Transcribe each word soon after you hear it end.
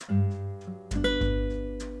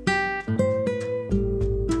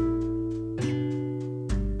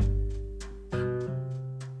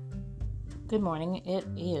Good morning. It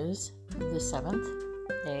is the 7th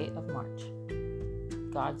day of March.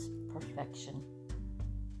 God's perfection.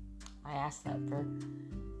 I ask that for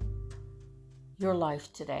your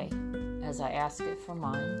life today as I ask it for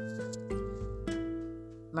mine.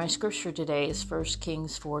 My scripture today is 1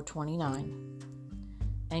 Kings 4:29.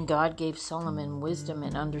 And God gave Solomon wisdom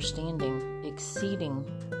and understanding, exceeding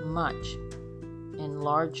much in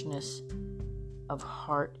largeness of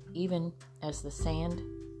heart, even as the sand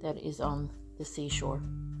that is on the seashore.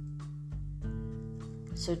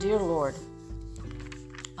 So, dear Lord,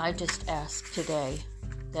 I just ask today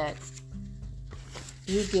that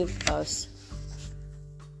you give us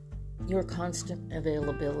your constant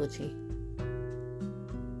availability.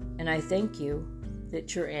 And I thank you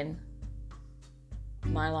that you're in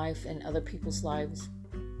my life and other people's lives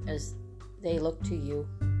as they look to you,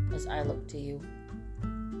 as I look to you.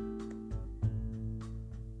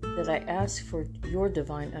 That I ask for your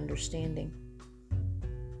divine understanding,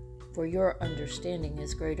 for your understanding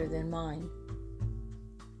is greater than mine.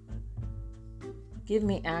 Give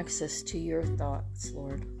me access to your thoughts,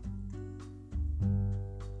 Lord,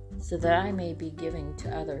 so that I may be giving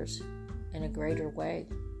to others in a greater way.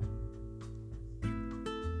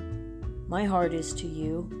 My heart is to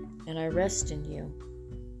you, and I rest in you.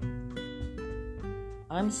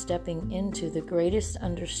 I'm stepping into the greatest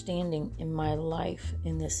understanding in my life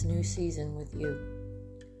in this new season with you.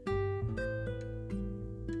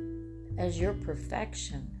 As your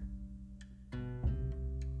perfection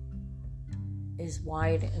is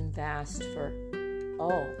wide and vast for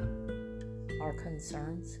all our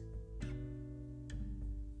concerns,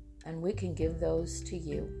 and we can give those to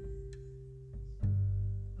you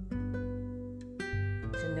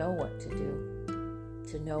to know what to do,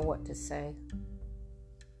 to know what to say,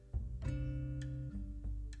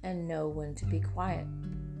 and know when to be quiet.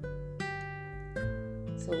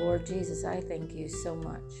 So, Lord Jesus, I thank you so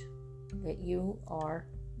much that you are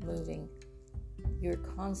moving. You're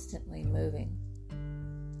constantly moving.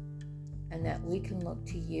 And that we can look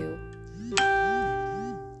to you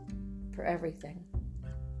for everything.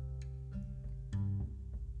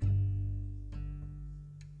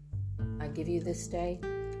 I give you this day,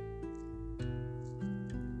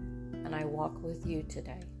 and I walk with you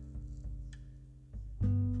today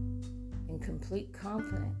in complete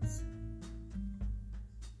confidence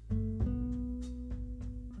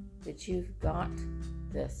that you've got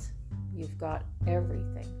this. You've got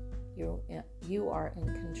everything. You are in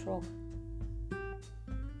control.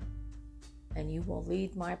 And you will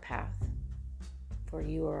lead my path, for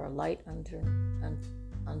you are a light unto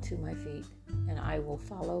my feet, and I will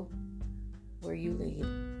follow where you lead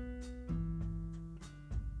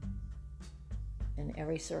in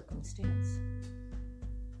every circumstance.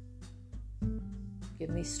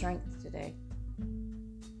 Give me strength today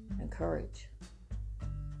and courage.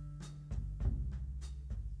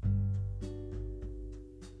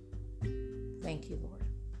 Thank you, Lord.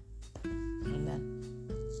 Amen.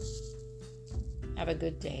 Have a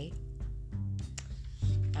good day,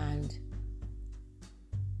 and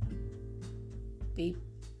be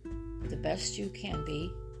the best you can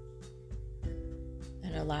be,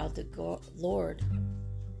 and allow the Lord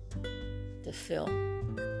to fill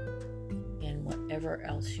in whatever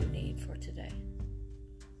else you need for today.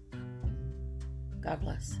 God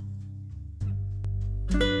bless.